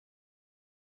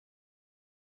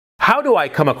How do I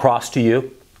come across to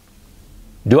you?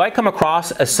 Do I come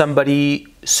across as somebody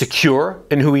secure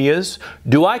in who he is?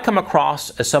 Do I come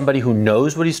across as somebody who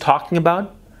knows what he's talking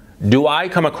about? Do I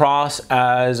come across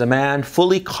as a man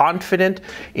fully confident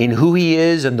in who he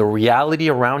is and the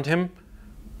reality around him?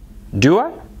 Do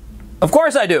I? Of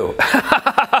course I do.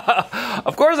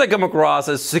 Of course I come across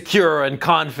as secure and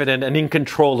confident and in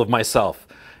control of myself.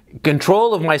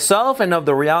 Control of myself and of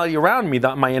the reality around me,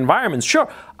 my environment.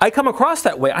 Sure, I come across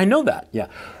that way. I know that, yeah.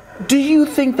 Do you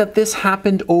think that this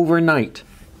happened overnight?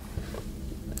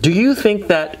 Do you think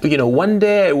that, one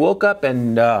day I woke up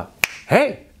and,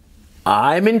 hey,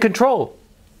 I'm in control.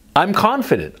 I'm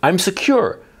confident. I'm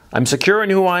secure. I'm secure in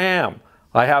who I am.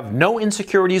 I have no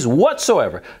insecurities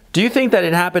whatsoever. Do you think that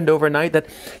it happened overnight that,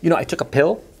 I took a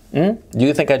pill? Do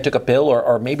you think I took a pill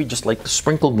or maybe just like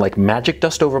sprinkled like magic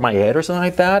dust over my head or something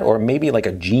like that? Or maybe like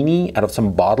a genie out of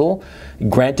some bottle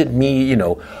granted me,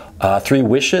 3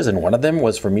 wishes and one of them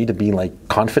was for me to be like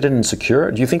confident and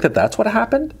secure? Do you think that that's what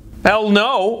happened? Hell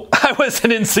no! I was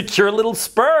an insecure little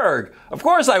spurg. Of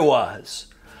course I was.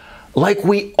 Like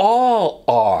we all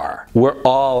are. We're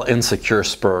all insecure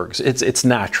spurgs. It's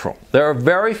natural. There are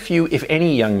very few, if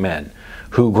any, young men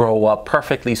who grow up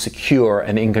perfectly secure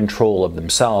and in control of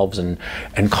themselves and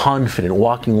confident,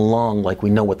 walking along like we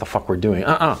know what the fuck we're doing.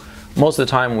 Most of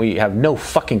the time we have no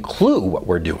fucking clue what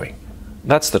we're doing.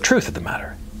 That's the truth of the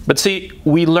matter. But see,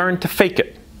 we learned to fake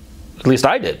it. At least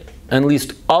I did. And at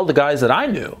least all the guys that I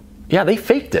knew, yeah, they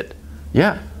faked it.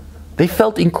 Yeah, they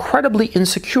felt incredibly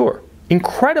insecure.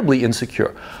 Incredibly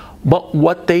insecure. But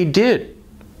what they did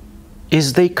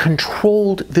is they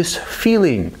controlled this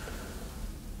feeling.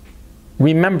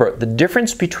 Remember, the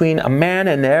difference between a man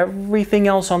and everything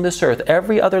else on this earth,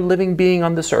 every other living being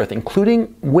on this earth,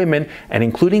 including women and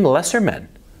including lesser men,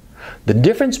 the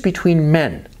difference between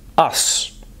men,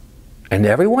 us, and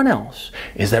everyone else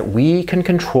is that we can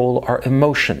control our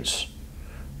emotions.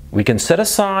 We can set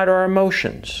aside our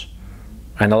emotions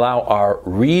and allow our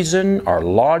reason, our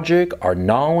logic, our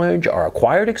knowledge, our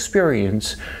acquired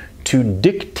experience to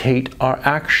dictate our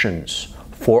actions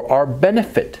for our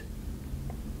benefit.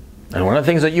 And one of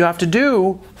the things that you have to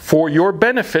do for your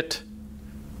benefit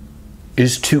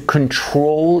is to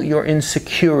control your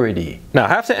insecurity. Now, I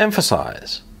have to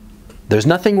emphasize, there's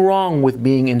nothing wrong with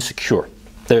being insecure.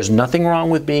 There's nothing wrong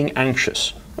with being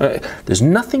anxious. There's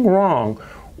nothing wrong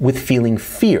with feeling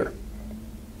fear.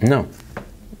 No.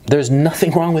 There's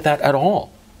nothing wrong with that at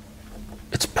all.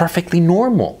 It's perfectly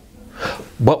normal.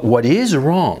 But what is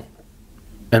wrong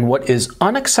and what is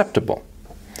unacceptable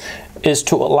is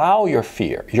to allow your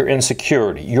fear, your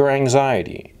insecurity, your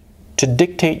anxiety to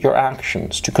dictate your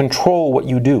actions, to control what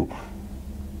you do.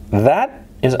 That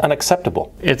is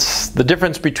unacceptable. It's the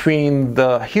difference between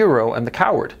the hero and the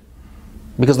coward.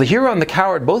 Because the hero and the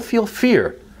coward both feel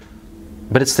fear,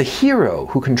 but it's the hero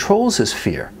who controls his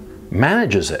fear,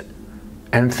 manages it,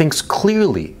 and thinks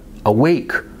clearly,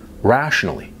 awake,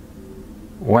 rationally.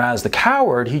 Whereas the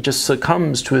coward, he just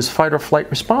succumbs to his fight or flight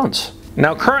response.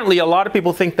 Now, currently, a lot of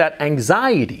people think that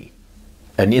anxiety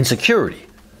and insecurity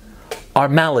are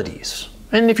maladies.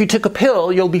 And if you took a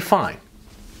pill, you'll be fine.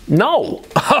 No,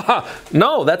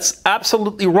 no, that's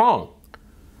absolutely wrong.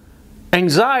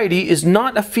 Anxiety is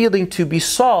not a feeling to be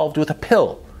solved with a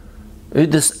pill.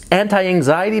 This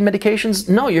anti-anxiety medications,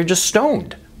 no, you're just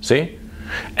stoned, see?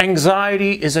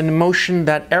 Anxiety is an emotion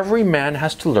that every man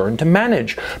has to learn to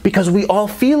manage because we all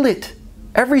feel it.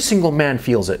 Every single man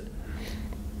feels it.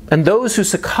 And those who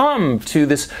succumb to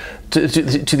these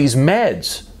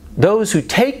meds, those who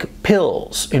take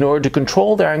pills in order to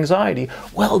control their anxiety,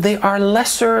 well, they are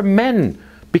lesser men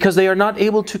because they are not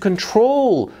able to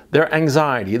control their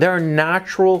anxiety, their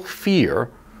natural fear.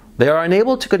 They are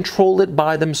unable to control it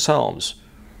by themselves.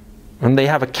 And they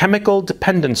have a chemical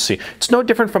dependency. It's no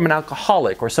different from an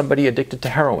alcoholic or somebody addicted to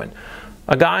heroin.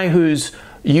 A guy who's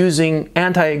using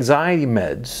anti-anxiety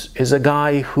meds is a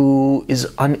guy who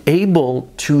is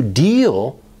unable to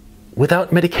deal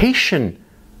without medication.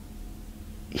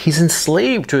 He's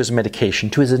enslaved to his medication,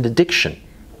 to his addiction.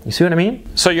 You see what I mean?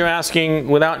 So you're asking,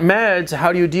 without meds,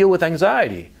 how do you deal with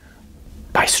anxiety?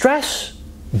 By stress.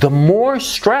 The more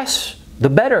stress, the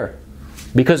better.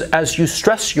 Because as you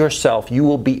stress yourself, you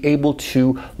will be able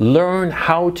to learn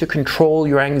how to control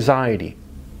your anxiety.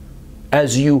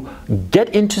 As you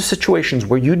get into situations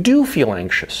where you do feel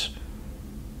anxious,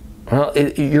 well,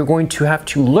 you're going to have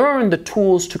to learn the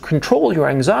tools to control your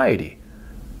anxiety.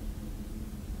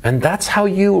 And that's how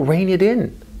you rein it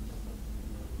in.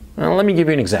 Now, let me give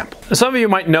you an example. Some of you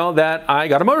might know that I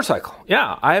got a motorcycle.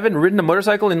 Yeah, I haven't ridden a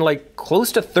motorcycle in like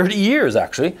close to 30 years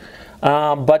actually.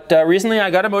 But recently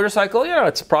I got a motorcycle. You know,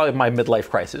 it's probably my midlife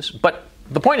crisis. But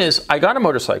the point is, I got a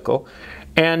motorcycle,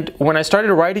 and when I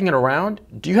started riding it around,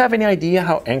 do you have any idea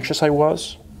how anxious I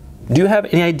was? Do you have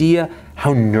any idea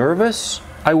how nervous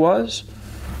I was?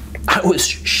 I was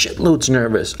shitloads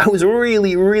nervous. I was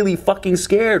really, really fucking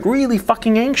scared, really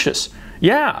fucking anxious.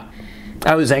 Yeah.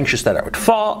 I was anxious that I would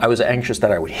fall. I was anxious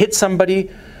that I would hit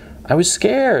somebody. I was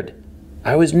scared.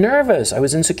 I was nervous. I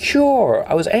was insecure.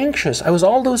 I was anxious. I was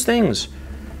all those things.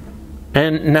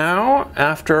 And now,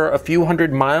 after a few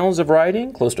hundred miles of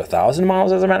riding, close to 1,000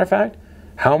 miles as a matter of fact,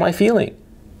 how am I feeling?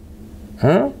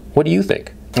 Huh? What do you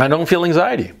think? I don't feel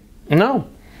anxiety. No,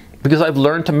 because I've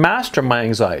learned to master my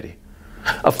anxiety.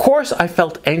 Of course I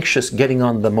felt anxious getting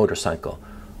on the motorcycle.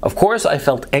 Of course I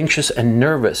felt anxious and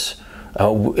nervous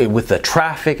with the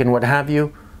traffic and what have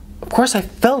you. Of course I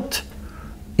felt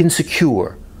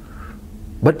insecure.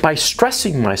 But by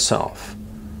stressing myself,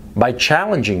 by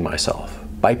challenging myself,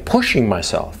 by pushing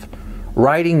myself,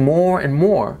 writing more and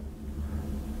more,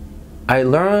 I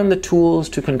learned the tools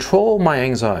to control my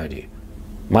anxiety.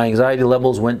 My anxiety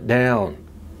levels went down.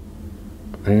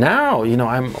 And now,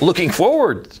 I'm looking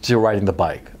forward to riding the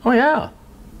bike. Oh yeah,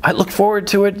 I look forward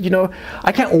to it,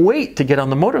 I can't wait to get on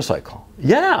the motorcycle.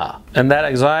 Yeah, and that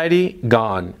anxiety,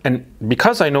 gone. And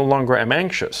because I no longer am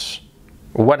anxious,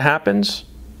 what happens?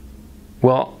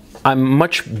 Well, I'm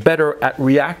much better at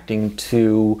reacting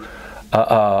to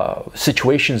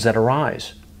situations that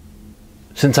arise.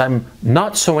 Since I'm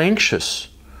not so anxious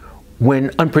when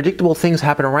unpredictable things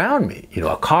happen around me,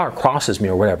 a car crosses me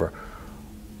or whatever,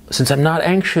 since I'm not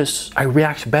anxious, I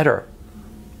react better.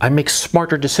 I make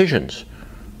smarter decisions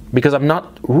because I'm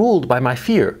not ruled by my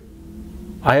fear.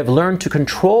 I have learned to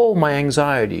control my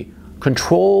anxiety,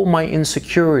 control my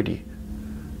insecurity.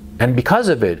 And because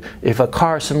of it, if a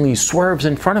car suddenly swerves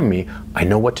in front of me, I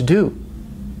know what to do.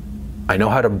 I know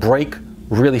how to brake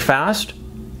really fast.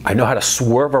 I know how to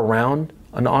swerve around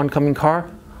an oncoming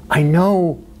car. I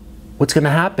know what's going to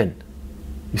happen.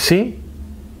 You see?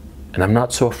 And I'm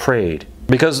not so afraid.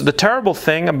 Because the terrible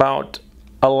thing about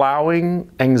allowing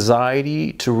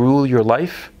anxiety to rule your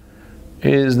life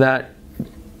is that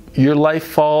your life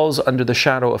falls under the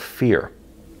shadow of fear.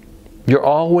 You're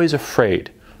always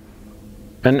afraid.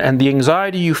 And the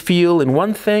anxiety you feel in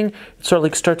one thing, it sort of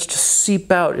like starts to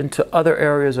seep out into other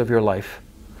areas of your life.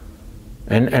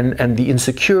 And the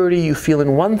insecurity you feel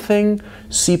in one thing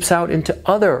seeps out into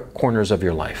other corners of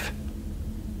your life.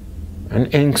 And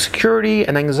insecurity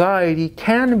and anxiety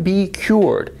can be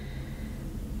cured.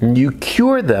 And you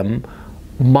cure them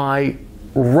by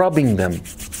rubbing them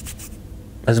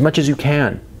as much as you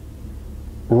can.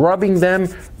 Rubbing them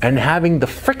and having the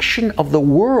friction of the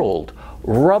world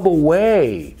rub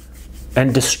away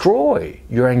and destroy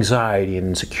your anxiety and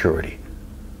insecurity.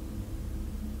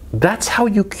 That's how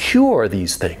you cure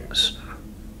these things.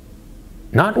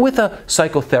 Not with a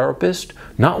psychotherapist,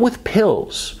 not with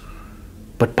pills,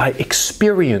 but by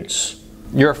experience.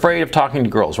 You're afraid of talking to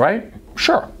girls, right?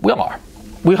 Sure, we all are.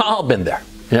 We've all been there.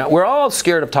 Yeah, we're all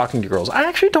scared of talking to girls. I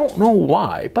actually don't know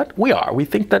why, but we are. We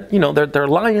think that, they're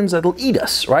lions that'll eat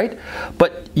us, right?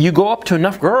 But you go up to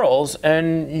enough girls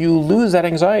and you lose that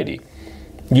anxiety.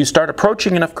 You start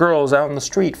approaching enough girls out on the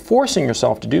street, forcing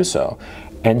yourself to do so.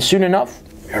 And soon enough,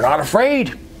 you're not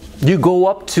afraid. You go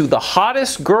up to the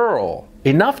hottest girl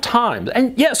enough times.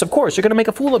 And yes, of course, you're going to make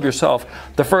a fool of yourself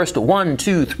the first 1,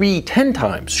 2, 3, 10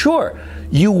 times. Sure,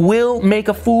 you will make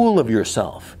a fool of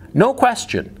yourself. No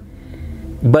question.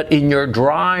 But in your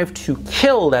drive to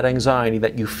kill that anxiety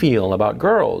that you feel about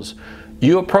girls,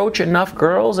 you approach enough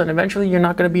girls and eventually you're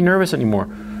not going to be nervous anymore.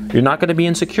 You're not going to be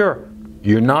insecure.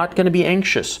 You're not going to be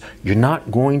anxious. You're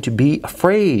not going to be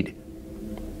afraid.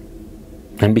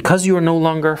 And because you are no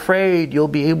longer afraid, you'll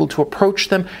be able to approach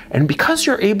them. And because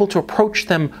you're able to approach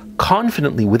them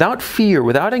confidently, without fear,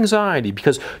 without anxiety,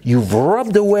 because you've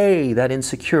rubbed away that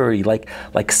insecurity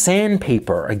like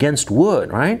sandpaper against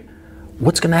wood, right?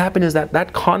 What's going to happen is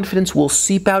that confidence will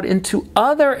seep out into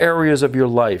other areas of your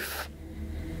life.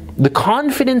 The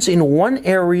confidence in one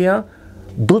area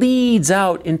bleeds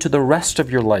out into the rest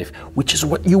of your life, which is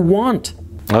what you want.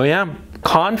 Oh yeah,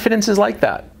 confidence is like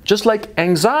that. Just like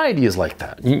anxiety is like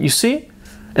that. You see?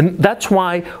 And that's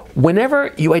why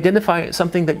whenever you identify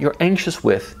something that you're anxious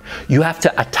with, you have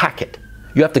to attack it.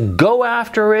 You have to go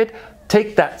after it,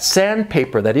 take that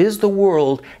sandpaper that is the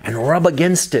world and rub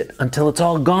against it until it's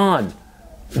all gone.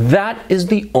 That is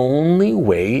the only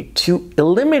way to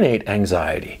eliminate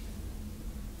anxiety.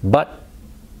 But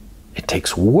it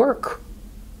takes work.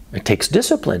 It takes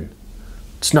discipline.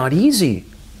 It's not easy.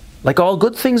 Like all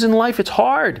good things in life, it's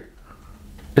hard.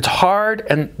 It's hard,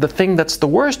 and the thing that's the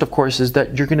worst, of course, is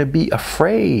that you're going to be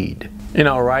afraid.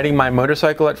 Riding my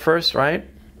motorcycle at first, right?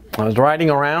 I was riding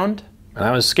around, And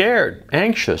I was scared,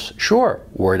 anxious, sure,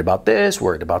 worried about this,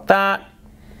 worried about that.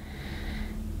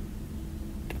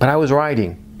 But I was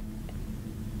riding.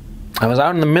 I was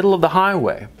out in the middle of the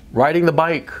highway, riding the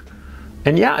bike.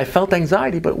 And yeah, I felt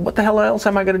anxiety, but what the hell else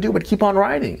am I going to do but keep on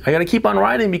riding? I got to keep on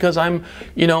riding because I'm,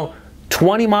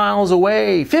 20 miles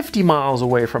away, 50 miles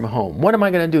away from home. What am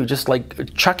I going to do? Just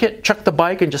like chuck the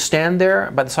bike and just stand there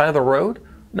by the side of the road?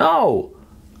 No,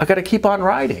 I got to keep on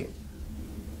riding.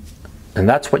 And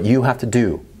that's what you have to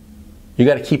do. You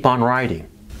got to keep on riding.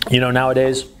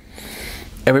 Nowadays,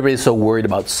 everybody's so worried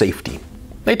about safety.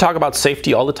 They talk about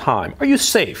safety all the time. Are you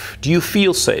safe? Do you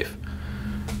feel safe?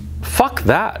 Fuck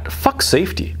that. Fuck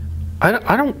safety.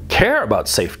 I don't care about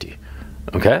safety.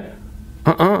 Okay?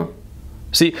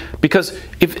 See, because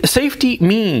if safety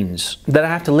means that I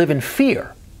have to live in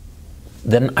fear,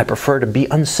 then I prefer to be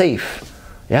unsafe.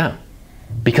 Yeah.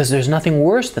 Because there's nothing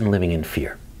worse than living in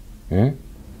fear.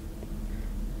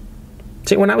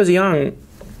 See, when I was young,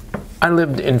 I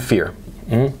lived in fear.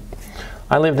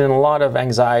 I lived in a lot of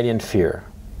anxiety and fear.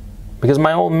 Because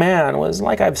my old man was,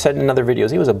 like I've said in other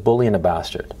videos, he was a bully and a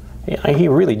bastard. He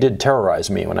really did terrorize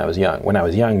me when I was young. When I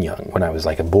was young, when I was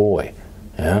like a boy.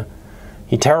 Yeah?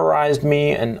 He terrorized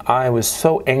me, and I was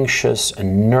so anxious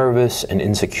and nervous and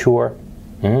insecure.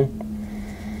 And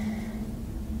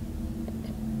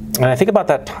I think about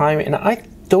that time, and I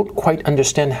don't quite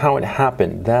understand how it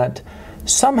happened, that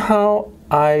somehow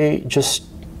I just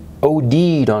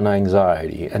OD'd on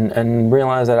anxiety and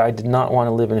realized that I did not want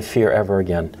to live in fear ever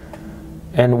again.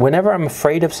 And whenever I'm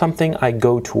afraid of something, I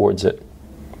go towards it.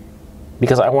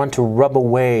 Because I want to rub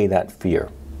away that fear.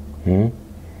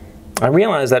 I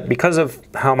realized that because of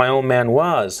how my old man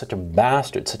was, such a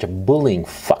bastard, such a bullying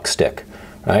fuckstick,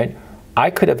 right? I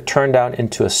could have turned out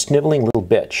into a sniveling little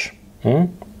bitch.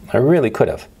 I really could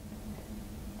have.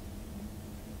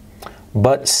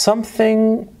 But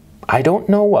something, I don't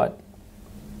know what,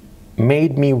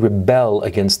 made me rebel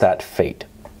against that fate.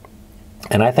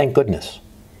 And I thank goodness.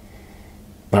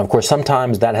 Now, of course,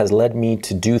 sometimes that has led me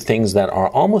to do things that are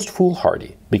almost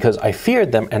foolhardy because I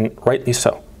feared them, and rightly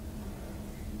so.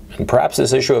 And perhaps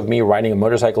this issue of me riding a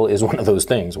motorcycle is one of those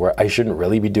things where I shouldn't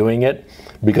really be doing it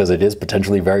because it is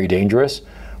potentially very dangerous.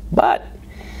 But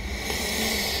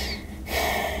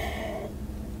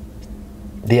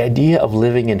the idea of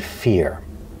living in fear,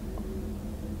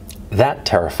 that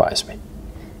terrifies me.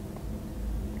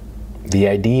 The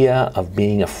idea of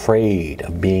being afraid,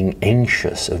 of being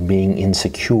anxious, of being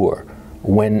insecure,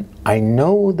 when I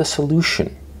know the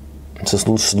solution. It's a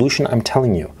solution I'm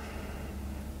telling you.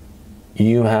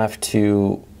 You have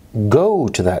to go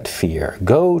to that fear,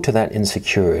 go to that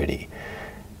insecurity.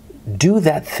 Do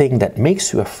that thing that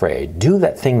makes you afraid. Do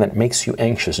that thing that makes you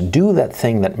anxious. Do that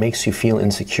thing that makes you feel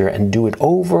insecure, and do it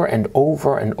over and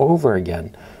over and over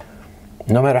again.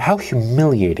 No matter how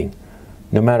humiliating,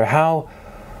 no matter how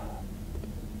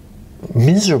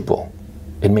miserable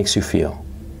it makes you feel.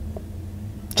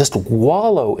 Just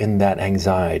wallow in that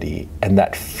anxiety and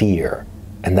that fear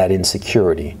and that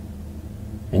insecurity.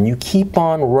 And you keep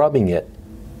on rubbing it.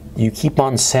 You keep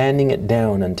on sanding it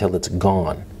down until it's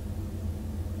gone.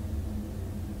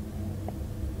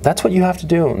 That's what you have to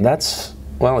do. And that's,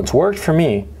 well, it's worked for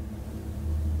me.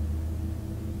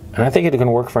 And I think it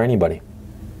can work for anybody.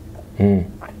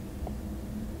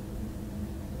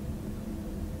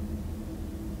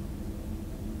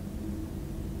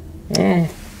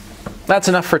 That's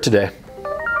enough for today.